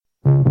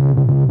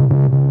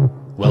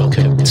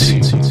Welcome to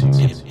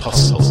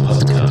Impossible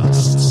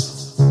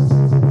Podcasts.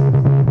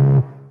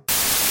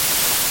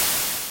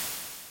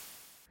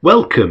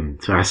 Welcome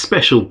to our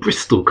special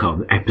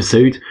BristolCon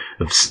episode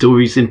of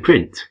Stories in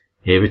Print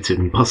here at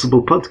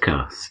Impossible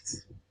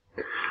Podcasts.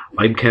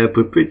 I'm Kerr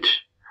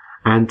Woodbridge,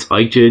 and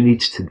I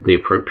journeyed to the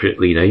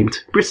appropriately named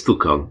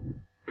BristolCon.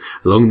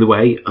 Along the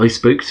way, I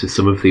spoke to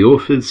some of the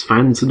authors,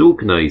 fans and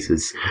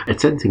organisers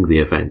attending the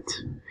event.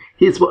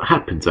 Here's what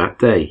happened that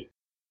day.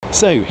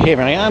 So here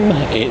I am,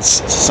 it's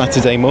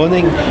Saturday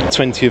morning,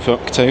 20th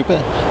of October,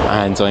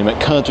 and I'm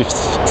at Cardiff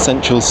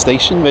Central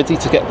Station ready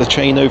to get the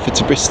train over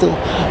to Bristol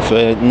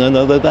for none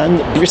other than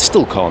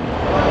BristolCon.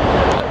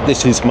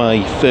 This is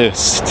my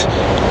first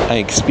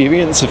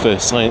experience of a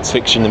science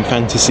fiction and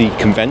fantasy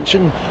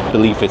convention,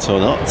 believe it or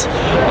not,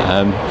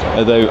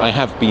 although I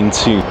have been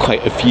to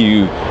quite a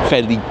few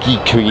fairly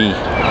geeky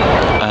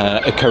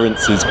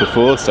occurrences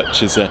before,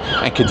 such as an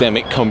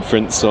academic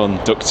conference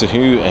on Doctor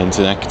Who and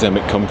an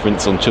academic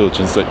conference on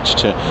children's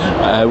literature,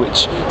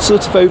 which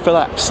sort of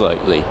overlap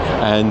slightly,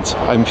 and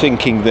I'm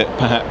thinking that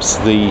perhaps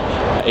the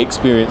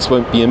experience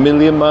won't be a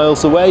million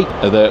miles away,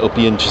 although it'll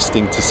be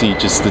interesting to see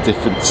just the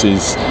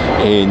differences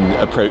in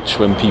approach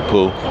when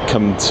people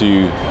come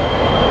to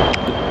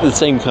the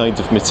same kind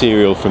of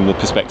material from the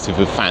perspective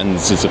of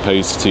fans as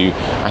opposed to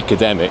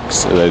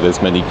academics, although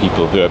there's many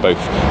people who are both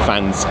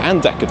fans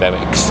and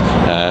academics,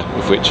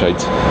 of which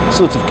I'd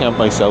sort of count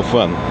myself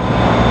one.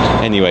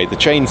 Anyway, the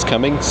train's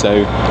coming,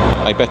 so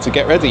I better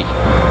get ready.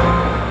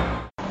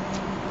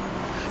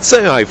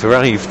 So I've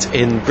arrived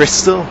in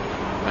Bristol,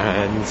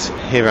 and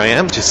here I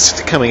am,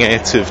 just coming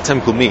out of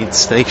Templemead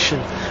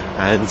Station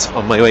and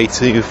on my way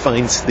to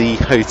find the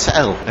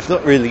hotel. I've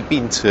not really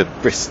been to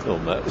Bristol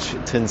much.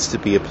 It tends to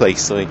be a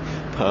place I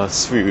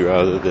pass through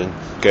rather than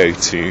go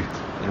to.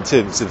 In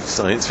terms of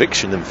science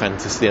fiction and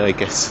fantasy, I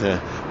guess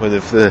one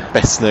of the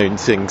best known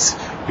things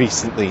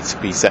recently to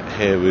be set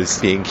here was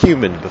Being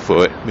Human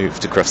before it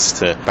moved across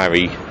to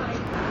Barry.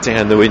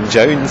 Diana Wynne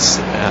Jones,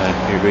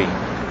 who we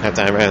had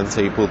our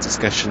roundtable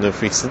discussion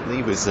of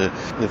recently,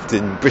 lived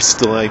in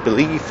Bristol, I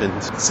believe,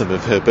 and some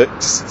of her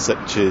books,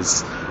 such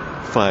as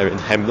Fire and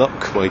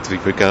Hemlock, widely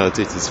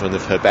regarded as one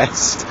of her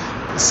best,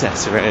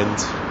 set around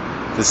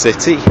the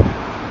city.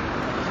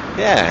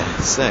 Yeah,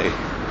 so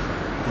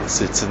it's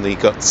certainly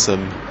got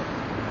some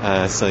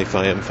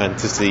sci-fi and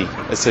fantasy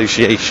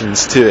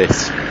associations to it.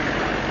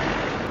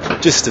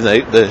 Just to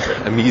note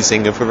that I'm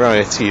using a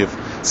variety of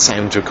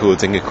sound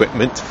recording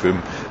equipment,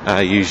 from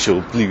our usual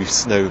Blue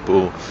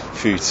Snowball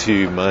through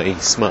to my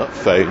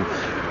smartphone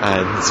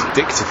and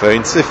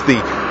dictaphone, so if the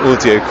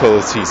audio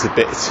quality is a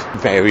bit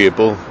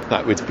variable,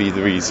 that would be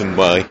the reason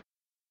why.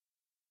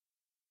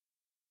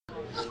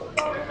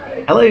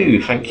 Hello,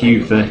 thank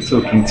you for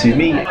talking to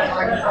me.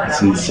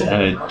 This is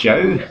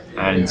Joe,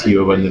 and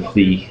you are one of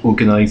the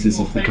organisers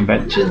of the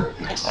convention.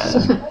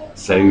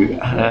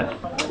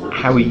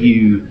 How are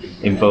you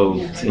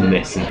involved in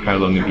this, and how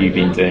long have you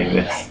been doing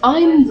this?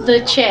 I'm the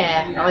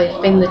chair.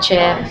 I've been the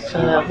chair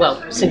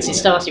for, since it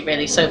started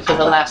really, so for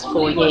the last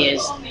 4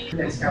 years.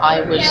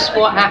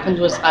 What happened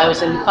was I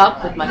was in the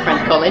pub with my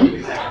friend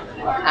Colin,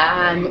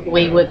 and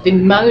we were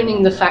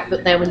bemoaning the fact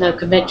that there were no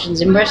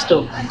conventions in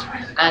Bristol.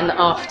 And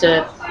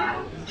after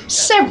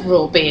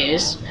several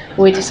beers,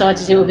 we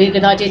decided it would be a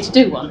good idea to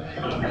do one.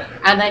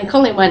 And then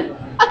Colin went,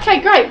 "Okay,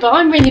 great, but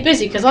I'm really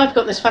busy because I've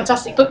got this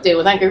fantastic book deal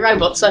with Angry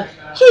Robots, so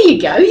here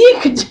you go, you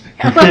could do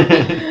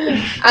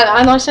it."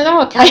 and I said,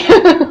 "Oh, okay."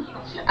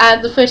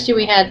 And the first year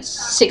we had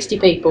 60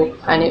 people,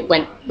 and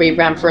we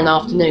ran for an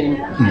afternoon.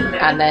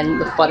 And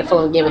then by the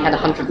following year we had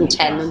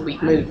 110, and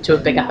we've moved to a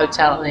bigger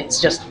hotel, and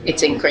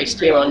it's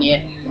increased year on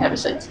year ever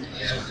since.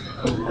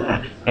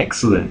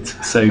 Excellent.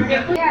 So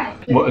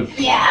what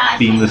have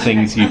been the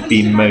things you've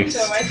been most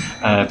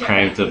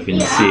proud of in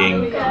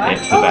seeing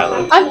it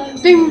develop?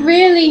 I've been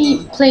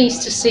really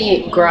pleased to see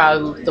it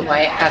grow the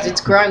way it has.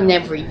 It's grown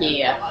every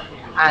year,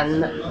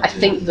 and I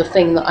think the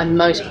thing that I'm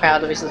most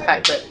proud of is the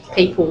fact that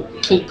people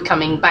keep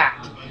coming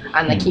back,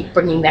 and they keep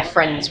bringing their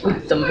friends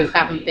with them who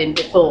haven't been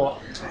before.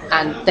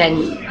 And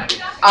then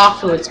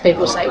afterwards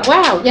people say,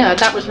 "Wow, yeah,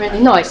 that was really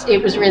nice.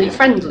 It was really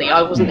friendly.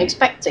 I wasn't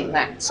expecting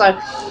that." So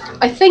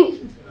I think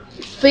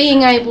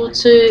being able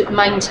to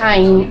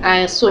maintain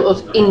a sort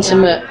of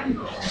intimate,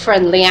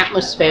 friendly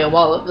atmosphere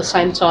while at the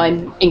same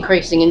time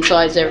increasing in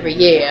size every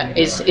year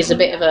is a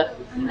bit of a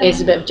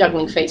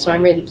juggling feat. So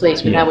I'm really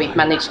pleased with how we've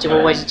managed to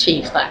always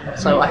achieve that.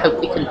 So I hope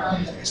we can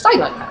stay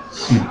like that.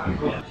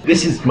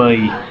 This is my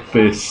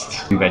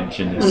first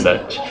convention as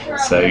such,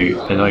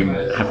 and I'm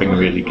having a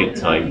really good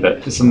time.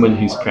 But for someone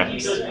who's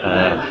perhaps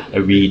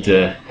a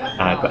reader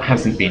but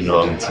hasn't been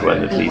along to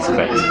one of these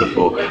events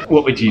before,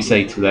 what would you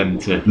say to them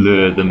to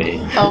lure them in?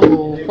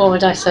 Oh, what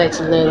would I say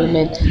to lure them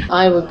in?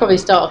 I would probably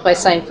start off by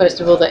saying, first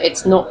of all, that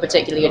it's not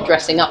particularly a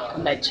dressing up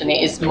convention.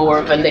 It is more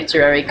of a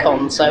literary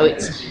con, so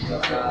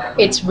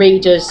it's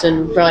readers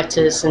and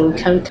writers, and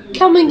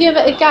come and give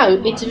it a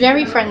go. It's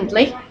very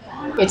friendly.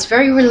 It's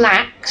very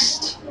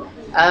relaxed.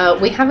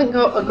 We haven't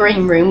got a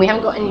green room. We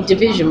haven't got any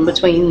division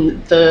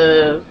between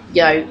the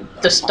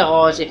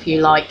stars, if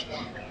you like.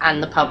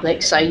 and the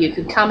public. So you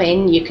can come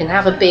in, you can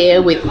have a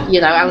beer with,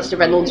 Alistair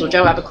Reynolds or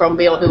Joe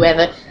Abercrombie or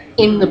whoever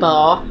in the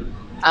bar.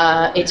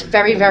 It's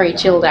very, very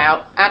chilled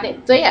out, and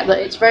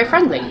it's very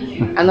friendly.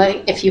 And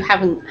if you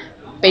haven't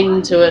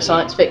been to a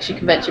science fiction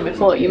convention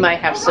before, you may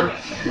have some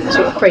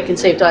sort of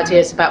preconceived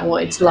ideas about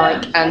what it's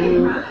like,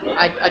 and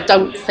I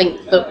don't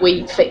think that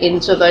we fit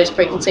into those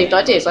preconceived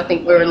ideas. I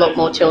think we're a lot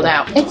more chilled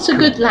out. It's a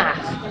good laugh.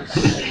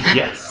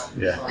 Yes,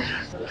 yeah.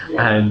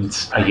 And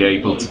are you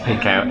able to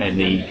pick out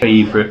any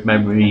favourite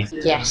memories?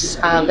 Yes,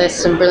 there's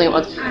some brilliant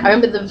ones. I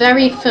remember the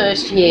very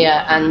first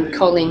year, and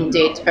Colin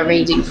did a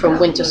reading from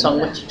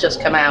Wintersong, which had just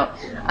come out,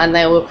 and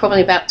there were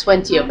probably about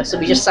 20 of us,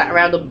 and we just sat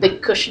around on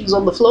big cushions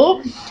on the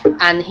floor,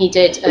 and he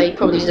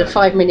probably did a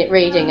 5-minute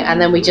reading,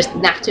 and then we just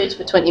nattered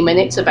for 20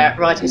 minutes about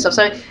writing stuff.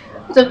 So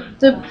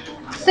the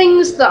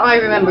things that I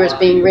remember as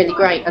being really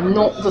great are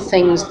not the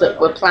things that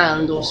were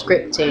planned or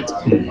scripted.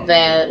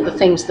 They're the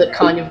things that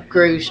kind of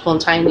grew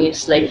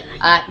spontaneously.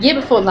 Year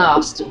before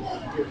last,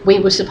 we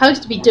were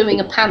supposed to be doing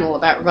a panel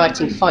about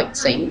writing fight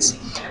scenes,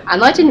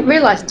 and I didn't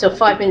realise until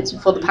 5 minutes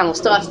before the panel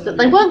started that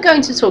they weren't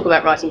going to talk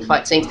about writing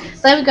fight scenes,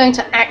 they were going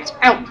to act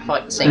out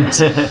fight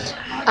scenes.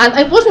 And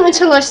it wasn't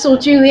until I saw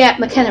Juliet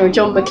McKenna and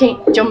John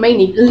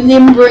Meaney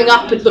limbering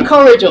up in the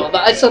corridor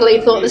that I suddenly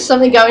thought there's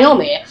something going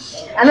on here.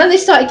 And then they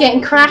started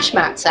getting crash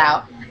mats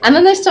out, and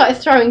then they started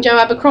throwing Joe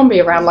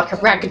Abercrombie around like a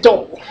rag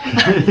doll.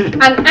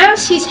 And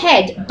as his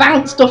head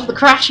bounced off the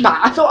crash mat,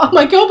 I thought, oh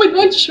my god, we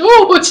went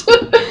short.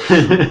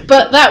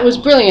 But that was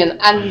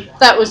brilliant, and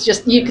that was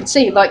just, you could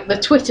see like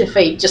the Twitter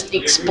feed just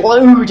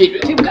exploded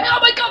with people going, oh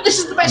my god, this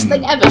is the best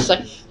thing ever. So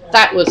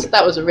that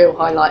was a real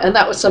highlight, and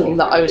that was something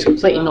that I was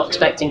completely not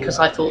expecting, because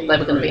I thought they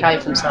were going to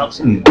behave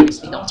themselves, and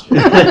obviously not.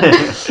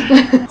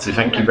 So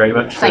thank you very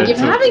much. Thank you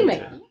for having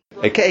me.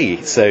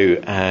 Okay, so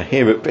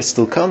here at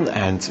BristolCon,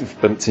 and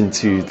we've bumped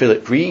into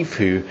Philip Reeve,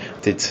 who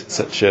did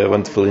such a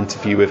wonderful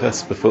interview with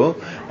us before,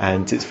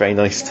 and it's very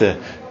nice to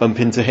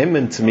bump into him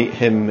and to meet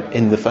him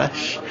in the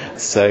flesh.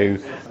 So,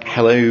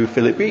 hello,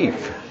 Philip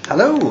Reeve.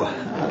 Hello,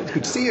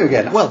 good to see you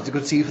again. Well, it's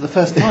good to see you for the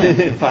first time,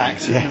 in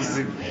fact. Yes.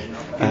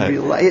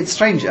 It's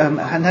strange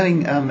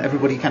knowing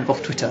everybody kind of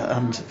off Twitter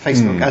and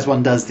Facebook, as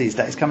one does these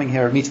days. Coming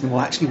here and meeting them all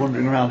actually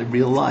wandering around in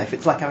real life.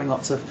 It's like having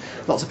lots of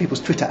people's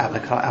Twitter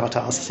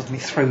avatars suddenly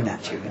thrown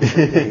at you.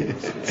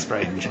 It's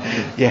strange.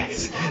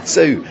 Yes.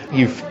 So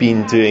you've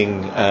been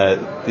doing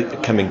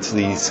coming to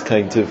these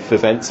kind of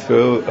events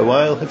for a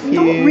while, have you?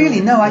 Not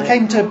really. No, I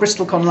came to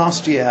BristolCon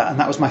last year, and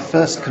that was my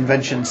first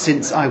convention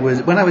since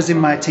when I was in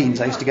my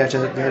teens. I used to go to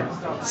the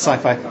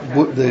sci-fi,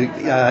 the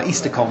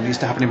EasterCon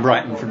used to happen in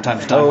Brighton from time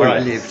to time, where I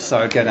lived, so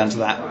I'd go down to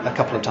that a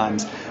couple of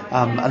times.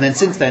 And then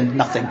since then,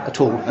 nothing at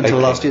all until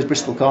last year's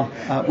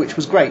BristolCon, which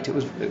was great.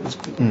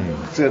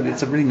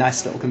 It's a really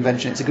nice little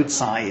convention. It's a good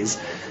size.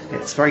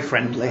 It's very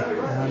friendly,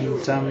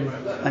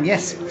 and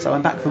yes, so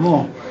I'm back for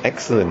more.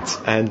 Excellent.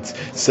 And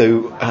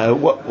so,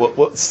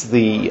 what's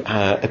the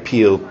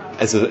appeal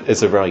as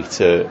a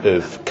writer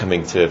of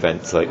coming to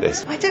events like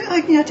this? I don't know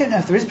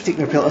if there is a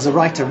particular appeal as a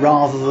writer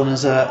rather than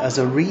as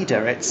a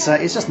reader. It's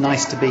just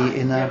nice to be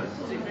in a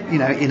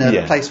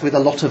place with a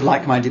lot of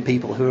like-minded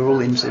people who are all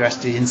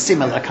interested in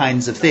similar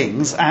kinds of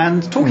things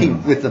and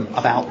talking with them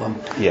about them.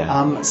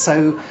 Yeah.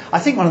 So I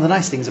think one of the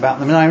nice things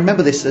about them, and I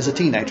remember this as a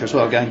teenager as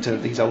well, going to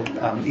these old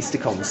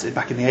EasterCons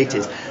back in the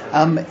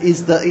 80s,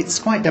 is that it's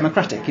quite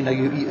democratic.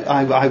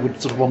 I would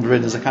sort of wander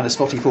in as a kind of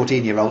spotty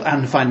 14-year-old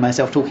and find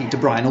myself talking to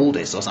Brian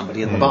Aldiss or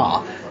somebody in the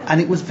bar,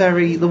 and it was there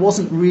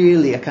wasn't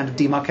really a kind of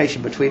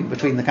demarcation between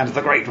the kind of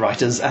the great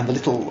writers and the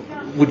little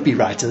would-be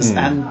writers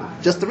and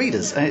just the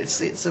readers.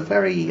 It's a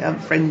very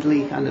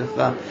friendly kind of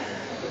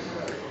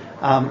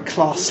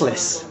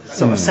classless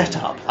sort of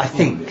setup, I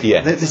think.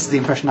 Yeah. This is the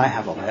impression I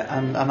have of it,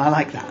 and I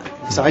like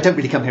that. So I don't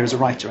really come here as a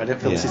writer. I don't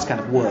feel this is kind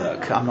of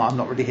work. I'm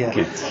not really here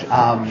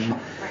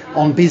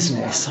on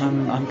business.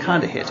 I'm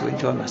kind of here to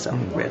enjoy myself,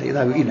 really.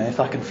 Though,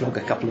 if I can flog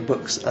a couple of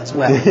books as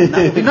well,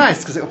 that would be nice,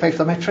 because it will pay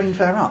for my train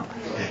fare up.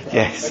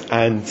 Yes,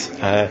 and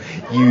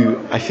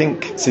I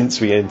think since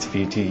we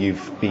interviewed you,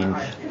 you've been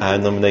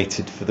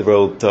nominated for the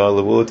Roald Dahl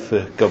Award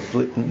for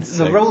Goblins.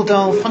 The Roald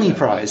Dahl Funny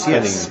Prize,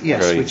 yes,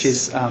 Prize.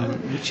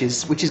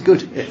 which is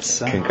good. It's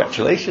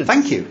congratulations.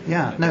 Thank you.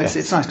 Yeah, no, it's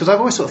nice, because I've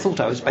always sort of thought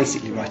I was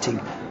basically writing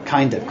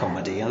kind of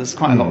comedy. There's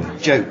quite a lot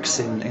of jokes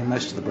in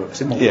most of the books,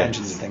 in Mortal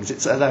Engines and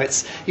things. Although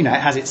it's it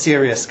has its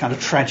serious kind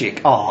of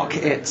tragic arc.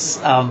 It's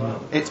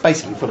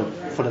basically full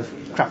of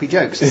crappy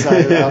jokes.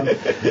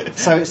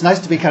 So it's nice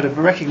to be kind of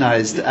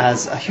recognised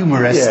as a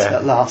humorist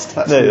at last.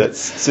 That's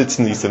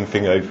certainly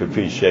something I've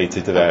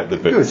appreciated about the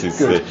books,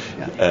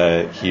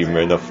 the humour,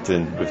 and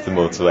often with the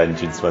Mortal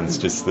Engines ones,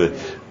 just the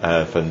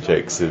fun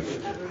jokes of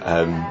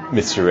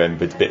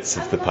misremembered bits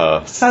of the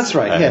past. That's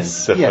right.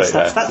 Yes.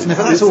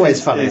 That's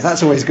always funny.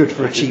 That's always good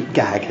for a cheap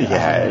gag.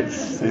 Yeah,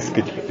 it's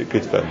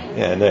good fun.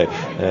 Yeah, no,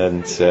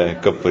 and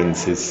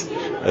Goblins is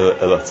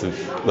a lot of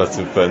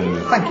fun.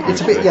 Thank you.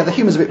 It's a bit, the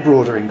humour's a bit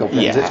broader in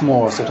Goblins. Yeah. It's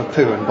more sort of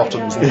poo and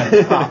bottoms,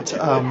 but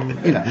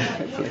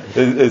hopefully.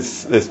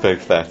 There's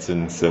both that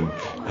and some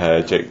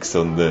jokes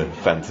on the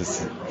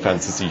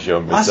fantasy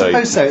genre. I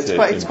suppose so.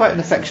 It's quite an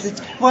affection.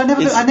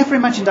 I never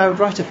imagined I would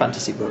write a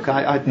fantasy book.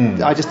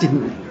 I just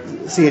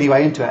didn't see any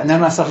way into it, and then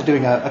when I started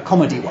doing a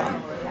comedy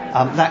one,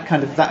 that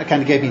kind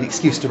of gave me an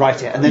excuse to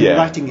write it, and then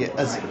writing it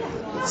as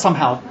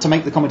somehow to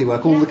make the comedy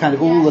work. All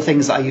the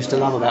things that I used to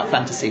love about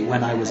fantasy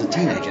when I was a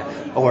teenager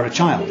or a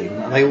child,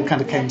 even, they all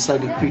kind of came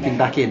slowly creeping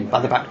back in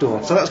by the back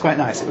door. So that was quite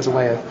nice. It was a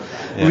way of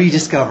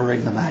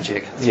rediscovering the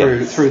magic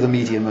through the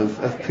medium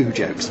of poo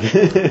jokes.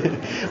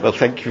 Well,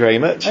 thank you very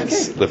much. Okay.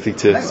 It's lovely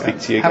to speak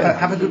to you again.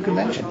 Have a good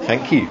convention.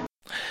 Thank you.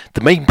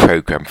 The main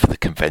programme for the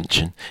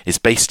convention is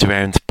based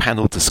around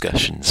panel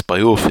discussions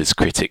by authors,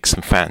 critics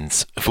and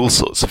fans of all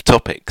sorts of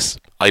topics.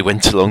 I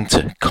went along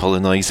to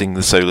Colonising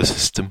the Solar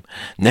System,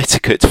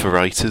 Netiquette for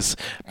Writers,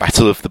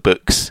 Battle of the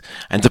Books,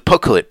 and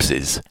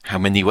Apocalypses, How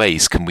Many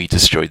Ways Can We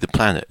Destroy the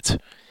Planet?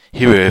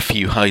 Here are a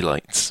few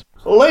highlights.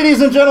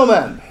 Ladies and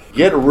gentlemen,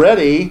 get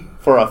ready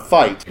for a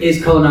fight.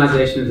 Is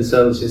colonisation of the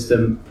solar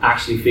system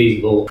actually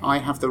feasible? I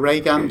have the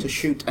ray gun to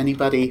shoot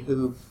anybody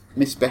who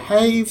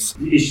misbehaves.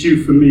 The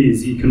issue for me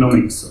is the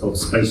economics of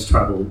space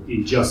travel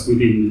just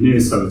within the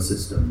near solar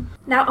system.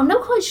 Now, I'm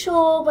not quite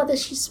sure whether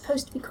she's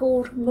supposed to be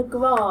called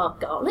McGrath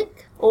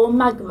garlic or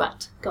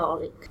Magrat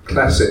garlic.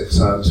 Classic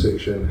science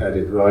fiction had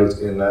it right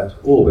in that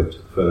orbit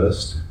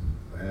first,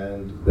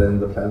 and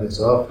then the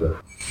planets after.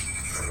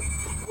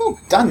 Well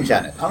done,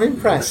 Janet. I'm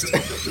impressed.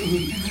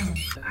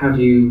 How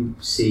do you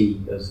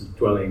see us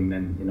dwelling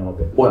then in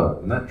orbit?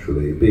 Well,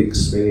 naturally, big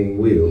spinning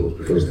wheels,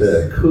 because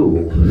they're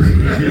cool.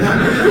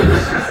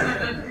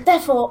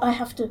 Therefore, I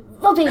have to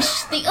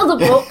rubbish the other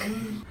book.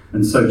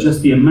 And so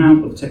just the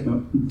amount of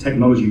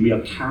technology we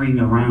are carrying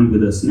around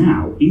with us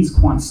now is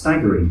quite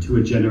staggering to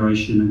a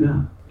generation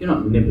ago. You're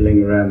not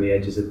nibbling around the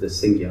edges of the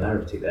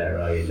singularity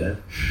there, are you, Dave?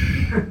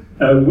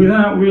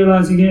 Without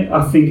realising it,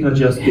 I think I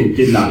just did,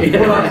 didn't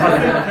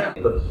I?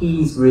 But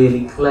he's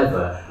really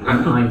clever,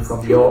 and I'm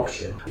from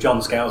Yorkshire. John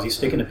Scalzi's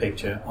sticking a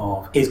picture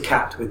of his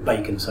cat with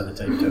bacon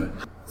sellotaped to it.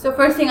 So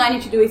first thing I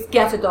need to do is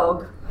get a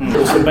dog.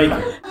 Also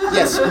bacon.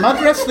 Yes, mud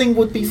wrestling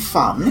would be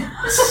fun.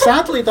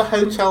 Sadly, the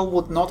hotel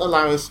would not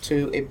allow us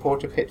to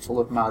import a pit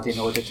full of mud in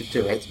order to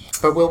do it,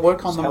 but we'll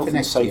work on them for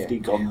next year.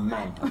 Gone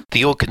mad.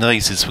 The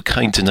organisers were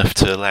kind enough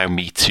to allow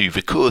me to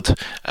record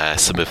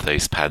some of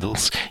those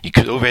panels. You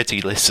could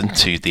already listen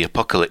to the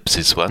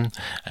Apocalypses one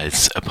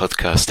as a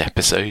podcast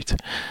episode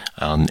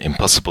on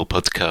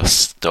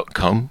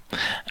impossiblepodcasts.com,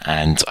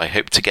 and I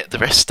hope to get the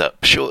rest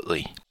up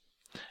shortly.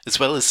 As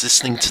well as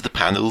listening to the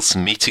panels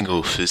and meeting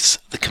authors,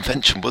 the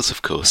convention was,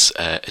 of course,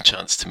 a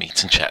chance to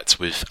meet and chat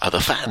with other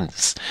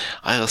fans.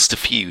 I asked a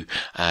few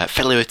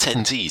fellow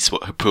attendees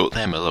what had brought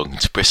them along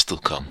to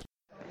BristolCon.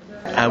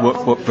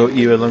 What brought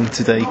you along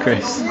today,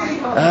 Chris?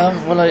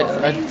 Well,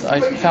 I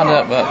found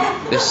out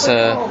about this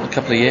a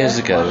couple of years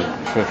ago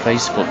through a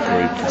Facebook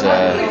group,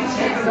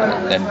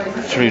 and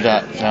through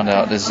that found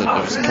out there was a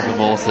couple of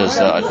authors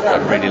that I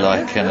really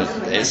like, and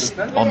it's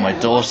on my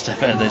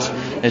doorstep, and it's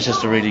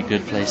just a really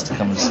good place to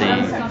come and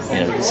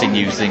see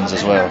new things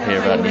as well,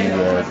 hear about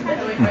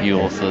new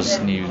authors,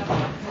 new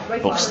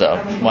books that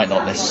I might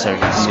not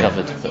necessarily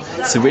discovered. But.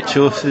 So which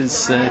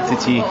authors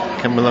did you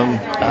come along?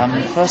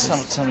 The first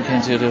time we came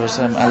to there was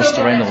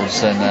Alistair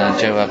Reynolds and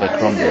Joe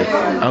Abercrombie.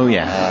 Oh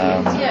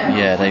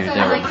yeah. They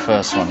were the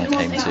first one I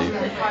came to,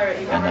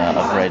 and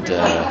I've read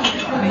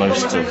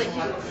most of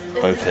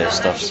both their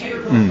stuffs.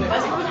 And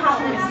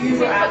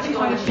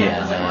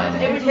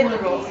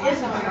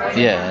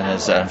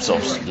there's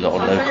sort of a lot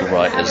of local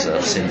writers that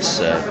I've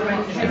since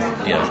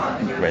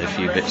read a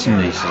few bits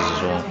and pieces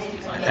as well.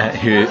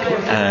 Who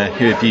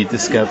have you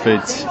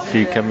discovered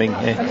through coming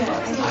here?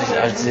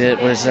 It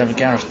was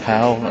Gareth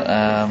Powell.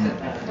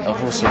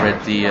 I've also read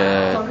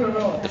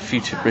the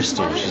Future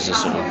Bristol, which is a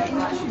sort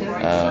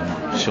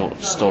of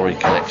short story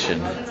collection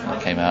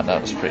that came out.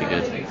 That was pretty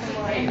good.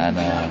 And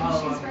the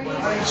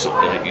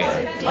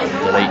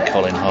late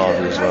Colin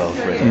Harvey as well.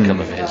 I've read a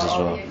couple of his as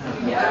well.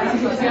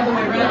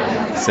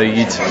 So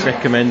you'd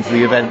recommend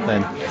the event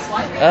then?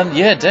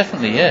 Yeah,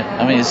 definitely. Yeah,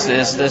 I mean,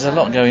 there's a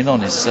lot going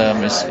on. I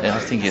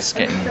think it's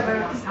getting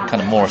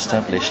kind of more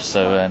established.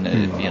 So, and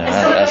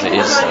as it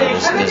is, so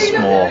there's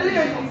more.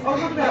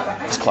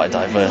 It's quite a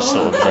diverse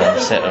sort of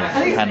set of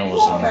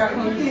panels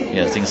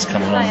and things to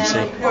come along and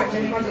see.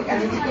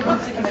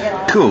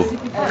 Cool,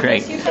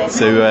 great.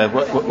 So,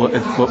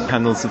 what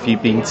panels have you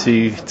been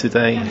to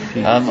today?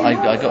 I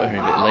got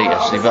here a bit late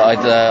actually, but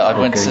I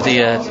went to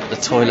the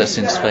Toilets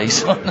in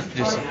Space one.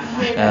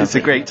 It's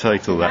a great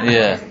title, that.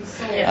 Yeah.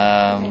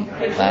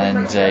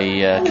 And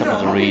a couple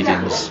of the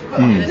readings,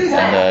 and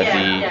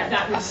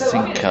I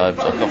think I've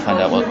got to find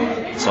out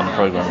what's on the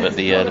programme, but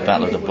the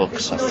Battle of the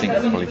Books I think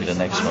will probably be the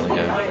next one to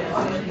go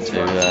to.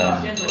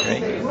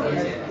 Great.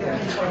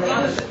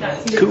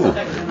 Cool.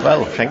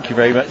 Well, thank you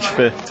very much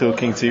for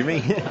talking to me.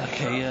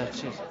 Okay,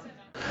 cheers.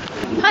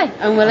 Hi,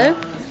 I'm Willow.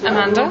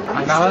 Amanda.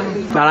 I'm Alan.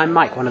 And I'm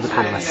Mike, one of the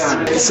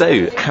panellists.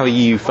 So, how are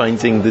you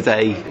finding the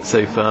day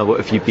so far? What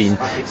have you been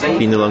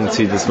along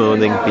to this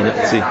morning, been up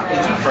to?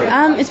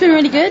 It's been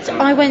really good.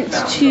 I went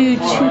to 2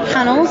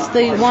 panels,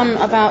 the one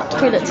about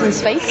toilets in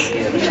space,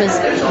 which was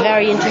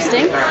very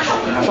interesting.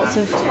 Lots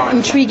of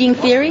intriguing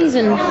theories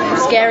and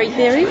scary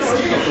theories,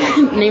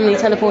 namely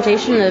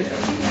teleportation of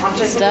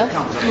stuff.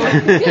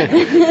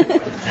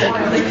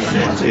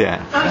 Yeah.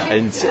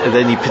 And are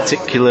there any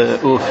particular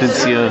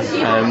authors you're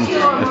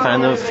a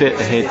fan of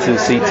here to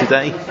see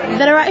today?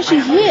 That are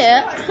actually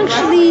here?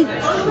 Actually,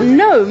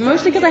 no.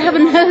 Mostly because I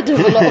haven't heard of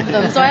a lot of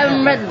them, so I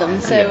haven't read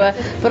them. So,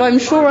 but I'm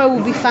sure I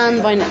will be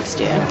fanned by next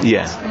year.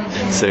 Yeah.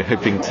 So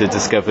hoping to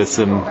discover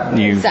some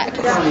new.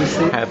 Exactly.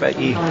 How about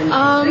you?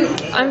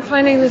 I'm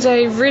finding the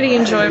day really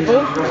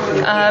enjoyable.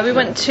 We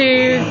went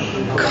to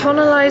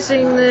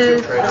Colonizing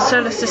the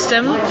Solar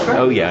System.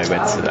 Oh yeah, I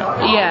went to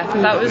that. Yeah,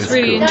 that was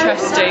really cool.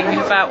 interesting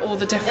about all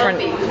the different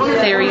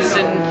theories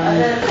and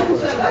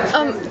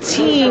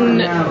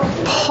umpteen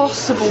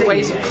possible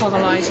ways of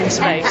colonising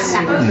space.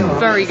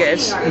 Very good.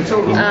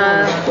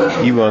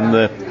 You were on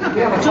the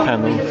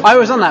panel? I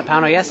was on that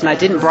panel, yes, and I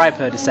didn't bribe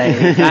her to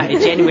say that.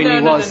 It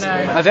genuinely was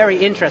a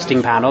very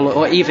interesting panel,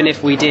 or even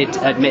if we did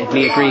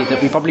admittedly agree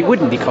that we probably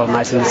wouldn't be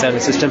colonising the solar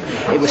system,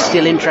 it was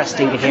still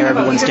interesting to hear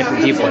everyone's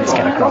different viewpoints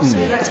get across.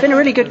 It's been a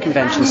really good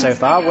convention so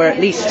far. We're at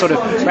least sort of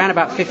around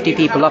about 50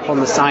 people up on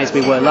the size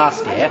we were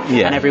last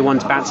year, and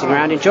everyone's bouncing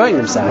around enjoying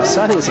themselves,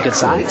 so I think it's a good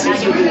sign.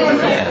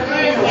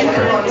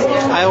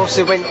 I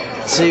also went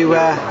to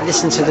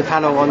listen to the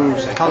panel on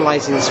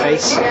colonising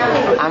space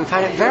and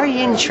found it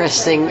very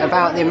interesting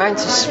about the amount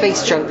of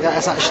space junk that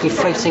is actually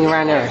floating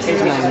around Earth at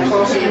the moment.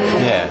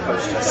 Yeah,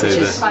 so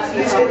it's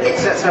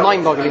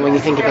mind-boggling when you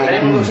think about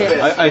it.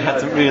 I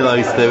hadn't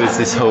realised there was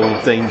this whole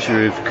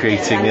danger of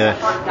creating a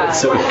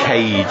sort of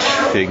cage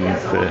thing,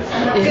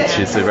 which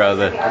is a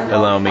rather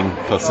alarming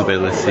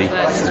possibility.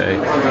 So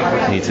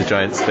you need a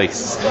giant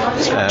space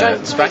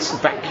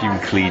vacuum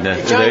cleaner.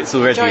 It's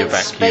already a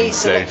vacuum,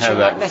 so how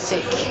that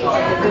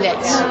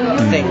net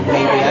thing,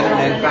 maybe, I don't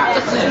know.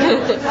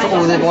 For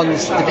all the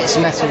bits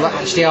of metal that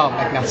actually are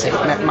magnetic.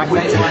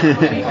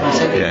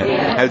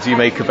 Yeah. How do you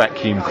make a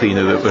vacuum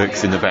cleaner that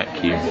works in a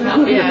vacuum?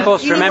 Of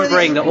course,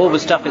 remembering that all the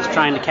stuff it's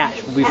trying to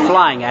catch will be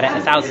flying at it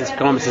at thousands of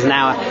kilometres an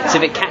hour, so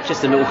if it catches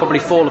them, it will probably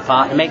fall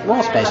apart and make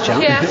more space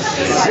junk. I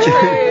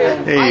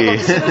got a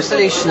simple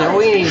solution.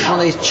 All you need is one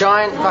of these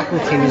giant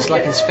vacuum cleaners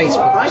like in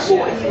Spaceballs.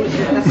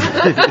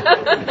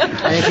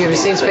 And if you've ever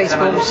seen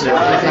Spaceballs, if you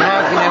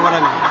have, you know what I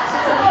mean.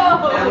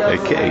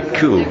 Okay,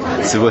 cool.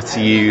 So what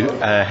are you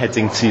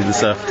heading to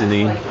this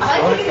afternoon?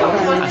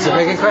 That's a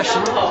very good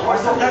question.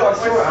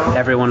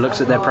 Everyone looks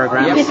at their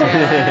programs.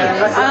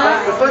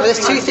 Well,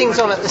 there's 2 things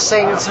on at the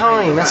same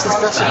time. That's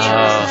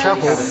the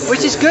trouble.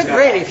 Which is good,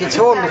 really, if you're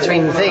torn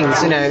between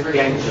things, you know.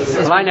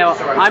 Well, I know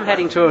I'm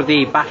heading to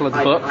the Battle of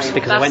the Books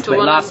because I went to it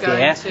last year,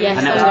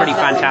 and that was pretty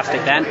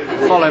fantastic then.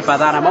 Followed by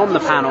that, I'm on the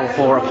panel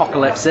for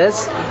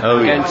Apocalypses.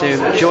 I'm going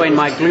to join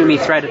my gloomy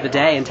thread of the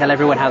day and tell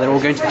everyone how they're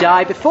all going to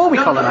die before we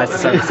colonise the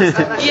solar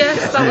system.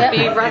 Yes, that would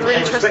be rather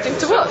interesting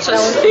to watch,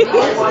 actually.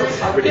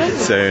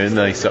 So a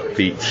nice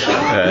upbeat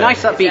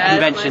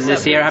convention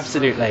this year,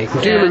 absolutely.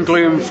 Doom and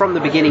gloom from the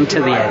beginning to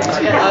the end.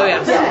 Oh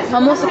yeah.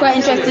 I'm also quite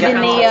interested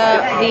in the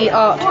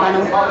art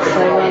panel,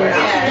 so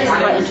it's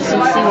quite interesting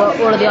to see what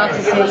all of the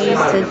artists are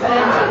used to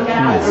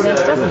do their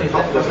stuff.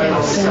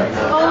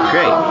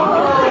 Great.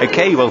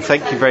 Okay, well,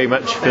 thank you very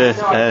much for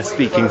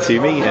speaking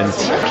to me, and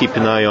keep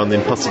an eye on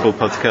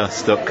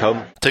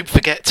impossiblepodcast.com. Don't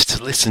forget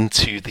to listen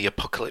to the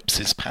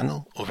Apocalypses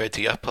panel,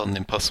 already up on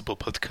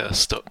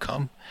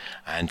impossiblepodcast.com,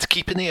 and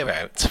keep an ear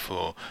out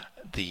for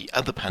the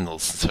other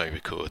panels that I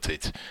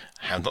recorded.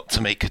 How not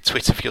to make a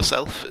twit of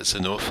yourself as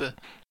an author.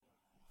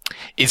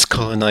 Is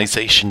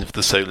colonisation of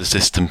the solar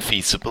system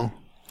feasible?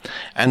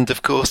 And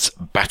of course,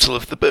 Battle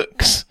of the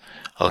Books.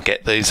 I'll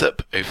get those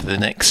up over the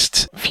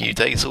next few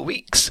days or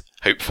weeks,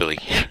 hopefully.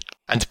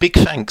 And big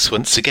thanks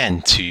once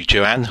again to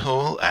Joanne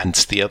Hall and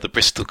the other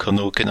BristolCon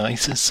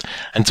organisers,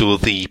 and all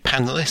the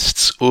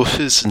panellists,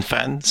 authors and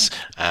fans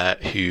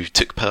who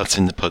took part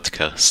in the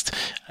podcast.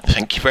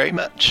 Thank you very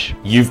much.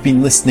 You've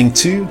been listening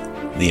to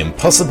The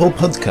Impossible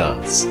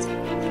Podcast.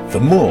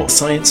 For more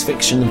science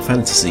fiction and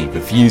fantasy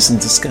reviews and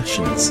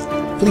discussions,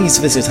 please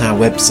visit our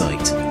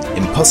website,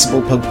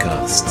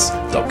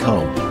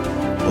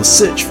 impossiblepodcasts.com, or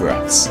search for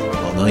us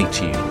on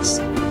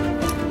iTunes.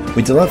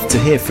 We'd love to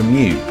hear from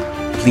you.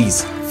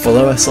 Please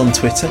follow us on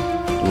Twitter,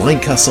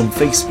 like us on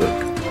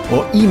Facebook,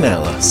 or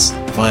email us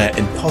via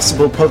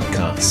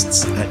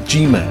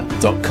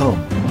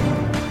impossiblepodcasts@gmail.com.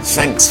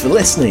 Thanks for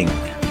listening.